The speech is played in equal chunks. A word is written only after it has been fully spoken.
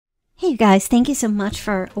Hey you guys, thank you so much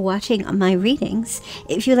for watching my readings.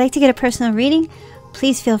 If you'd like to get a personal reading,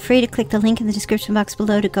 please feel free to click the link in the description box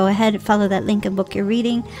below to go ahead and follow that link and book your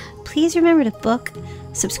reading. Please remember to book,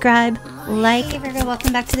 subscribe, like. Hey Virgo,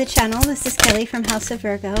 welcome back to the channel. This is Kelly from House of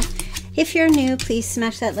Virgo. If you're new, please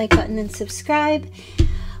smash that like button and subscribe.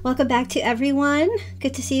 Welcome back to everyone.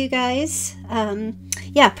 Good to see you guys.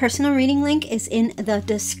 Yeah, personal reading link is in the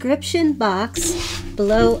description box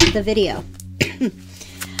below the video.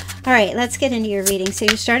 All right, let's get into your reading. So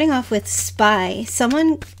you're starting off with spy.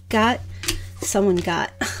 Someone's got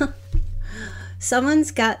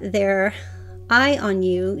their eye on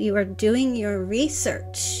you. You are doing your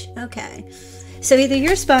research. Okay. So either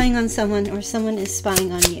you're spying on someone or someone is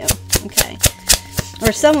spying on you. Okay.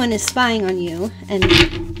 Or someone is spying on you and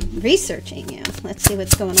researching you. Let's see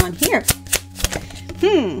what's going on here.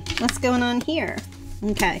 What's going on here?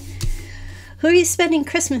 Okay. Who are you spending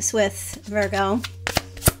Christmas with, Virgo?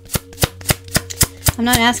 I'm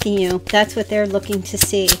not asking you. That's what they're looking to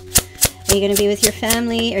see. Are you going to be with your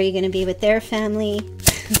family? Are you going to be with their family?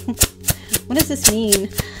 What does this mean?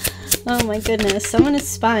 Oh my goodness. Someone is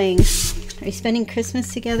spying. Are you spending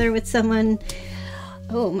Christmas together with someone?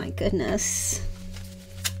 Oh my goodness.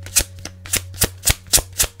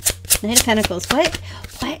 Knight of Pentacles. What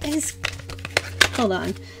is... Hold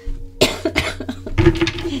on.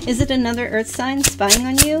 Is it another earth sign spying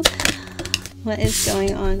on you? What is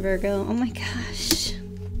going on, Virgo? Oh my gosh.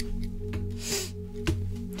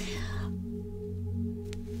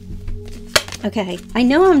 Okay, I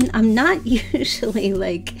know I'm not usually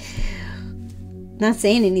like not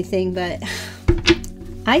saying anything, but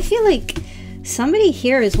I feel like somebody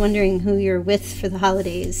here is wondering who you're with for the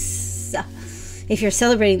holidays. If you're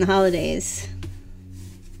celebrating the holidays.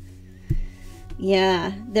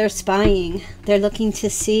 Yeah, they're spying. They're looking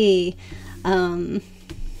to see.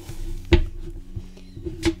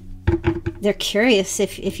 They're curious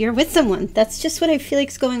if you're with someone. That's just what I feel like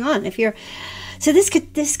is going on. If you're, so this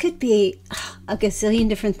could be a gazillion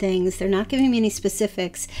different things. They're not giving me any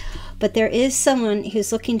specifics, but there is someone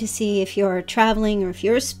who's looking to see if you're traveling or if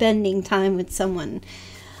you're spending time with someone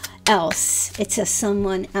else. It's a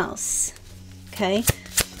someone else. Okay.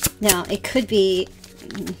 Now it could be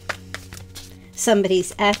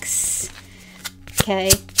somebody's ex. Okay.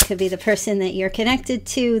 Could be the person that you're connected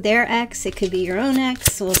to, their ex. It could be your own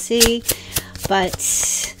ex. We'll see.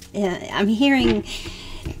 But I'm hearing,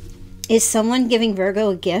 is someone giving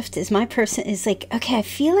Virgo a gift? Is my person is like, okay, I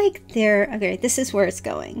feel like they're, okay, this is where it's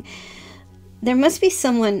going. There must be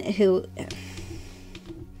someone who,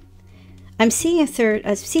 I'm seeing a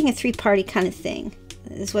three-party kind of thing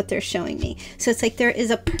is what they're showing me. So it's like there is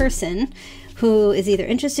a person who is either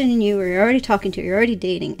interested in you or you're already talking to, you're already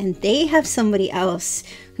dating, and they have somebody else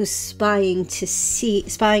who's spying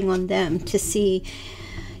on them to see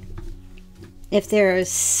if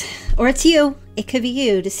there's, or it's you, it could be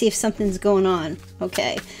you, to see if something's going on.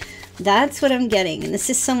 Okay, that's what I'm getting. And this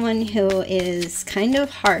is someone who is kind of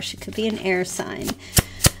harsh. It could be an air sign.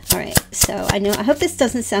 All right, so I hope this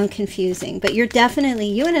doesn't sound confusing, but you're definitely,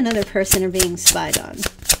 you and another person are being spied on.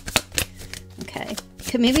 Okay.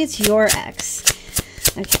 Maybe it's your ex.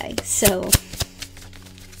 Okay, so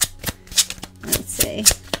let's see.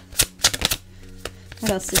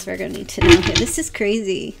 What else does Virgo need to know here? This is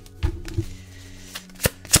crazy.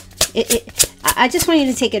 I just want you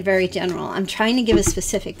to take it very general. I'm trying to give a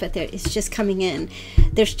specific, but it's just coming in.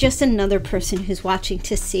 There's just another person who's watching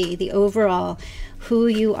to see the overall who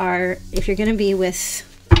you are, if you're going to be with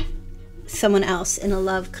someone else in a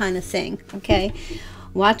love kind of thing, okay?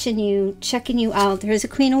 Watching you, checking you out. There's a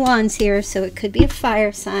Queen of Wands here, so it could be a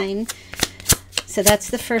fire sign. So that's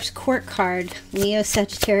the first court card. Leo,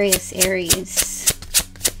 Sagittarius, Aries.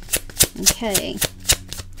 Okay.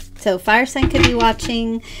 So fire sign could be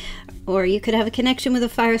watching, or you could have a connection with a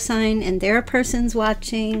fire sign and their person's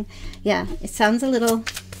watching. Yeah, it sounds a little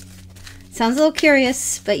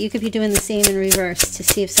curious, but you could be doing the same in reverse to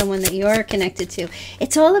see if someone that you're connected to.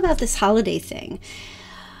 It's all about this holiday thing.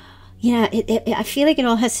 Yeah, I feel like it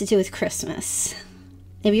all has to do with Christmas.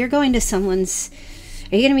 If you're going to someone's,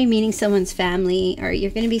 are you going to be meeting someone's family, or you're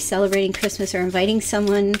going to be celebrating Christmas or inviting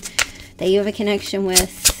someone that you have a connection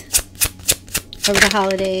with over the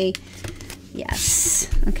holiday? Yes.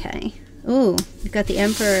 Okay. Ooh, we've got the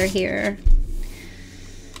Emperor here.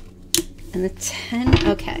 And the 10.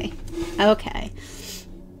 Okay. Okay.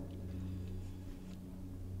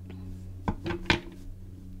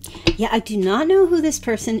 Yeah, I do not know who this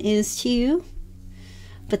person is to you,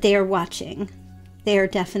 but they are watching. They are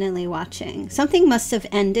definitely watching. Something must have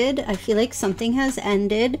ended. I feel like something has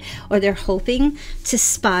ended, or they're hoping to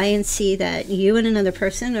spy and see that you and another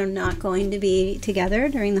person are not going to be together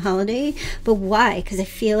during the holiday. But why? Because I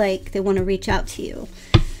feel like they want to reach out to you,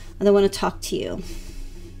 or they want to talk to you.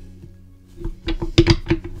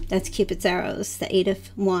 That's Cupid's arrows, the 8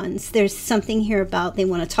 of Wands. There's something here about they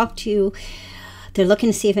want to talk to you. They're looking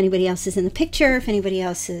to see if anybody else is in the picture, if anybody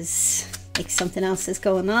else is, like, something else is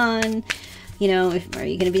going on. You know, are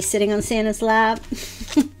you going to be sitting on Santa's lap?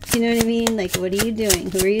 You know what I mean? Like, what are you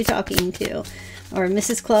doing? Who are you talking to? Or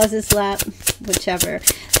Mrs. Claus's lap, whichever.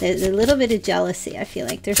 There's a little bit of jealousy, I feel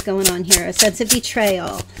like there's going on here. A sense of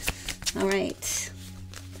betrayal. All right.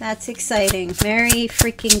 That's exciting. Merry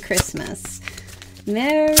freaking Christmas.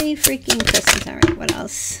 Merry freaking Christmas. All right, what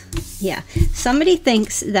else? Yeah, somebody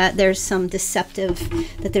thinks that there's some deceptive,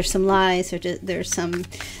 that there's some lies, or there's some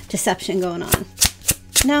deception going on.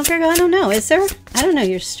 No, Virgo, I don't know. Is there? I don't know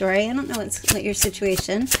your story. I don't know what your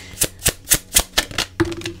situation.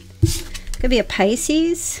 Could be a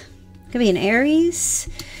Pisces. Could be an Aries.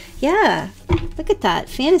 Yeah, look at that.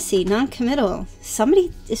 Fantasy, non-committal.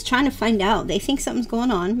 Somebody is trying to find out. They think something's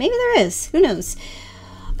going on. Maybe there is. Who knows?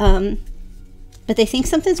 But they think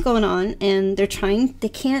something's going on, and they're trying. They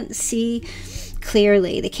can't see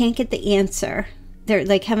clearly. They can't get the answer. They're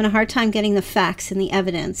like having a hard time getting the facts and the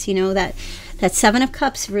evidence. You know, that 7 of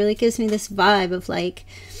Cups really gives me this vibe of like,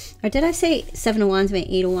 or did I say 7 of Wands,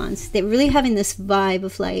 maybe 8 of Wands? They're really having this vibe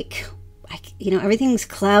of like, you know, everything's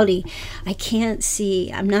cloudy. I can't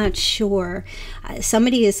see. I'm not sure.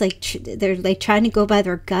 Somebody is like, they're like trying to go by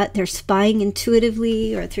their gut. They're spying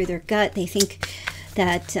intuitively or through their gut. They think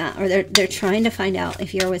that, or they're trying to find out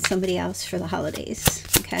if you're with somebody else for the holidays.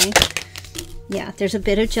 Okay. Yeah, there's a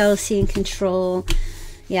bit of jealousy and control.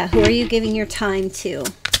 Yeah, who are you giving your time to,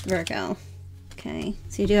 Virgo? Okay,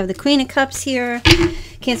 so you do have the Queen of Cups here,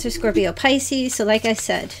 Cancer, Scorpio, Pisces. So like I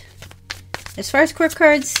said, as far as court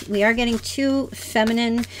cards, we are getting 2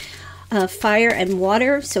 feminine, fire and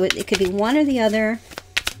water. So it could be one or the other.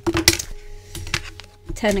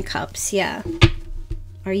 10 of Cups, yeah.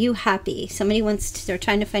 Are you happy? Somebody wants to, they're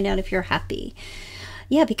trying to find out if you're happy.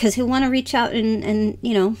 Yeah, because he'll want to reach out and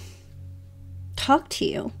you know, talk to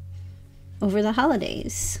you over the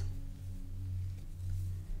holidays.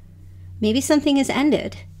 Maybe something has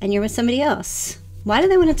ended and you're with somebody else. Why do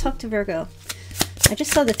they want to talk to Virgo? I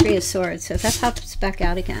just saw the 3 of Swords, so if that pops back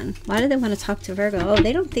out again, why do they want to talk to Virgo? Oh,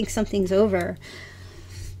 they don't think something's over.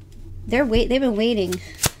 They've been waiting.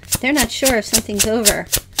 They're not sure if something's over.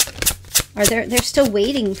 Or they're still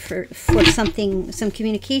waiting for something, some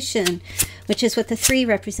communication, which is what the 3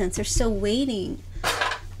 represents. They're still waiting,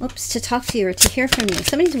 oops, to talk to you or to hear from you.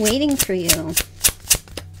 Somebody's waiting for you.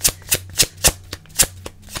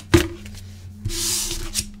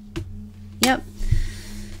 Yep.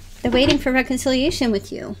 They're waiting for reconciliation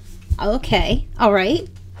with you. Okay. All right.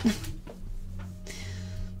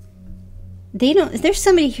 They don't, there's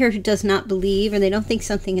somebody here who does not believe, or they don't think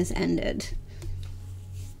something has ended.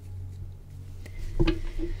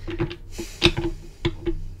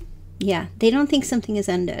 Yeah, they don't think something has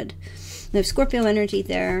ended. There's Scorpio energy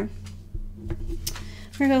there.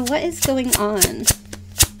 Virgo, what is going on?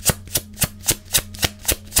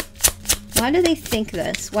 Why do they think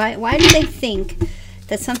this? Why do they think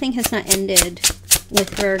that something has not ended with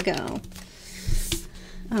Virgo?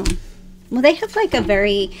 Oh, well, they have like a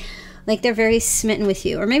very, like they're very smitten with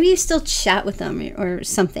you, or maybe you still chat with them or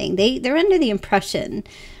something. They're under the impression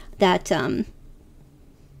that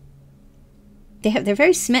they're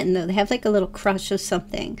very smitten though. They have like a little crush of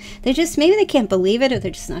something. They just, maybe they can't believe it, or they're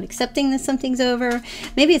just not accepting that something's over.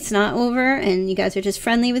 Maybe it's not over and you guys are just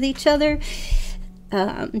friendly with each other.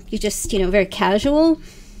 You just, you know, very casual.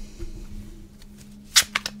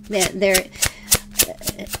 There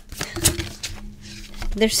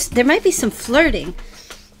might be some flirting.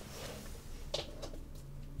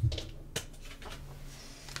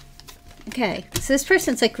 Okay, so this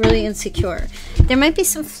person's like really insecure. There might be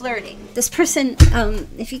some flirting. This person,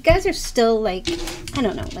 if you guys are still like, I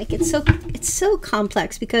don't know, like it's so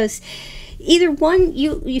complex, because either one,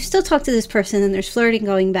 you still talk to this person and there's flirting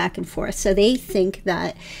going back and forth, so they think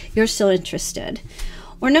that you're still interested.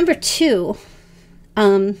 Or number 2,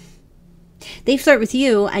 they flirt with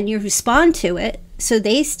you and you respond to it, so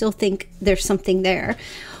they still think there's something there.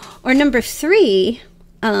 Or number 3,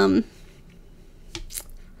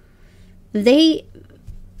 they,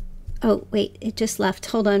 oh wait, it just left.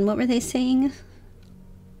 Hold on, what were they saying?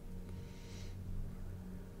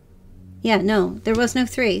 Yeah, no, there was no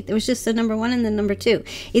 3. There was just a number 1 and then number 2.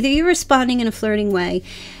 Either you're responding in a flirting way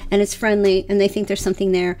and it's friendly and they think there's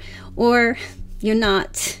something there, or You're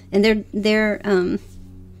not, and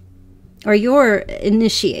or you're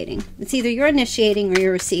initiating. It's either you're initiating or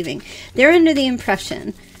you're receiving. They're under the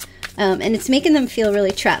impression, and it's making them feel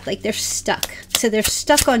really trapped, like they're stuck. So they're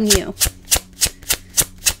stuck on you.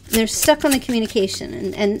 They're stuck on the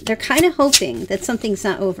communication, and they're kind of hoping that something's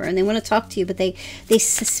not over, and they want to talk to you, but they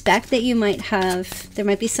suspect that you might have, there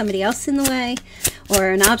might be somebody else in the way, or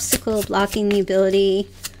an obstacle blocking the ability.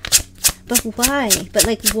 But why? But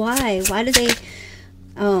like, why? Why do they?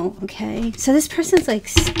 Oh, okay. So this person's like,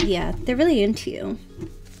 yeah, they're really into you.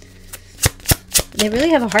 They really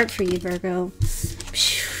have a heart for you, Virgo.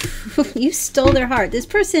 You stole their heart. This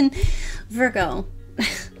person, Virgo,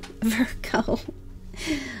 Virgo.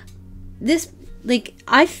 This, like,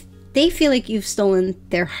 they feel like you've stolen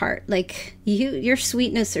their heart. Like, your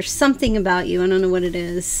sweetness or something about you. I don't know what it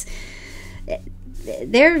is.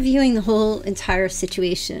 They're viewing the whole entire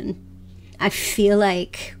situation, I feel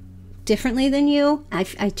like, differently than you. I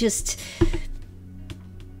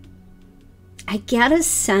get a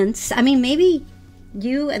sense. I mean, maybe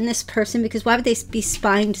you and this person, because why would they be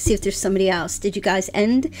spying to see if there's somebody else? Did you guys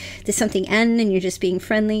end? Did something end and you're just being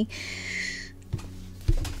friendly?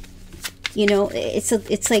 You know,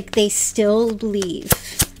 it's like they still believe.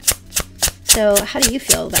 So how do you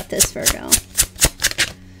feel about this, Virgo?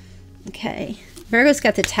 Okay. Virgo's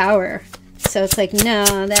got the Tower. So it's like,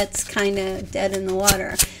 no, that's kind of dead in the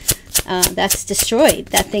water. That's destroyed.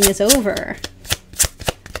 That thing is over.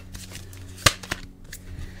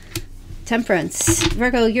 Temperance.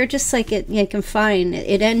 Virgo, you're just like, I'm fine.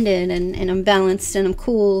 It ended, and I'm balanced, and I'm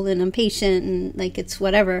cool, and I'm patient, and like, it's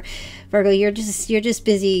whatever. Virgo, you're just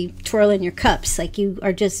busy twirling your cups. Like, you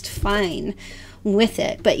are just fine with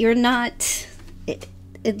it, but you're not.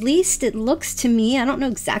 At least it looks to me, I don't know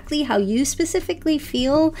exactly how you specifically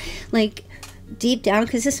feel, like deep down,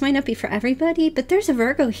 because this might not be for everybody, but there's a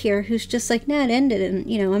Virgo here who's just like, nah, it ended, and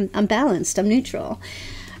you know, I'm balanced, I'm neutral.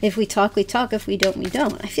 If we talk, we talk. If we don't, we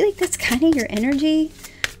don't. I feel like that's kind of your energy.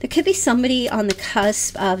 There could be somebody on the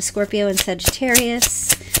cusp of Scorpio and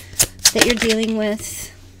Sagittarius that you're dealing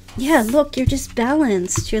with. Yeah, look, you're just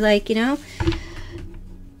balanced. You're like, you know,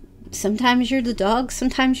 sometimes you're the dog,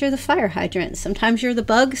 sometimes you're the fire hydrant, sometimes you're the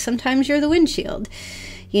bug, sometimes you're the windshield.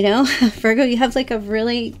 You know, Virgo, you have like a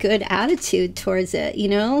really good attitude towards it, you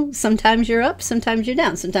know? Sometimes you're up, sometimes you're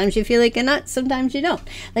down. Sometimes you feel like a nut, sometimes you don't.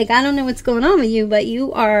 Like, I don't know what's going on with you, but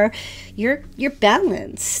you're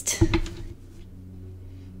balanced.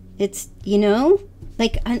 It's, you know,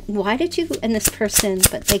 like, why did you and this person,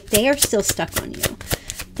 but like, they are still stuck on you.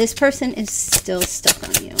 This person is still stuck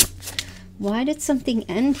on you. Why did something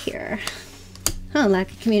end here? Huh, lack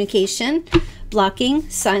of communication, blocking,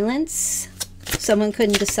 silence. Someone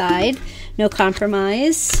couldn't decide. No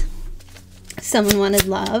compromise. Someone wanted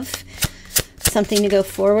love. Something to go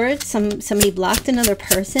forward. Somebody blocked another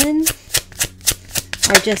person.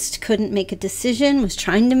 Or just couldn't make a decision. Was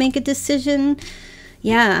trying to make a decision.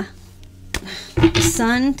 Yeah. The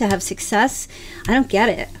Sun to have success. I don't get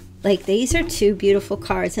it. Like, these are two beautiful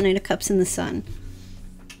cards. The Knight of Cups and the Sun.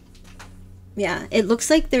 Yeah. It looks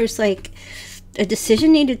like there's like a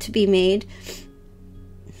decision needed to be made.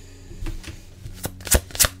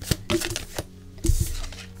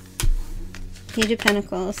 Page of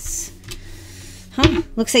Pentacles. Huh.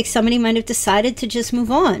 Looks like somebody might have decided to just move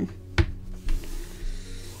on.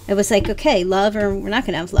 It was like, okay, love or we're not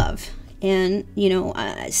going to have love. And, you know,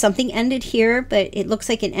 something ended here, but it looks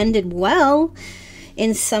like it ended well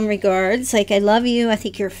in some regards. Like, I love you. I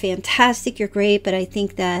think you're fantastic. You're great. But I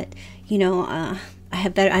think that, you know, I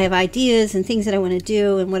have ideas and things that I want to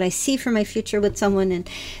do and what I see for my future with someone, and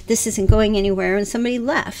this isn't going anywhere, and somebody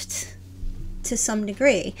left to some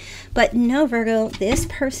degree. But no, Virgo, this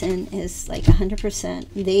person is like 100%.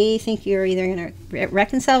 They think you're either going to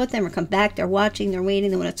reconcile with them or come back. They're watching, they're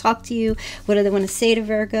waiting, they want to talk to you. What do they want to say to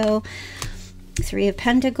Virgo? Three of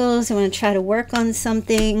Pentacles, I want to try to work on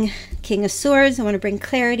something. King of Swords, I want to bring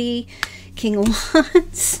clarity. King of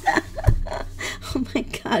Wands. Oh my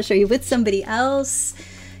gosh, are you with somebody else?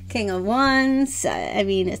 King of Wands. I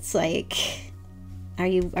mean, it's like, are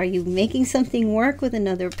you making something work with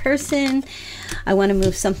another person? I want to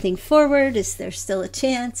move something forward. Is there still a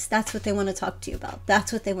chance? That's what they want to talk to you about.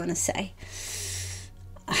 That's what they want to say.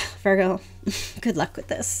 Virgo, good luck with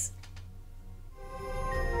this.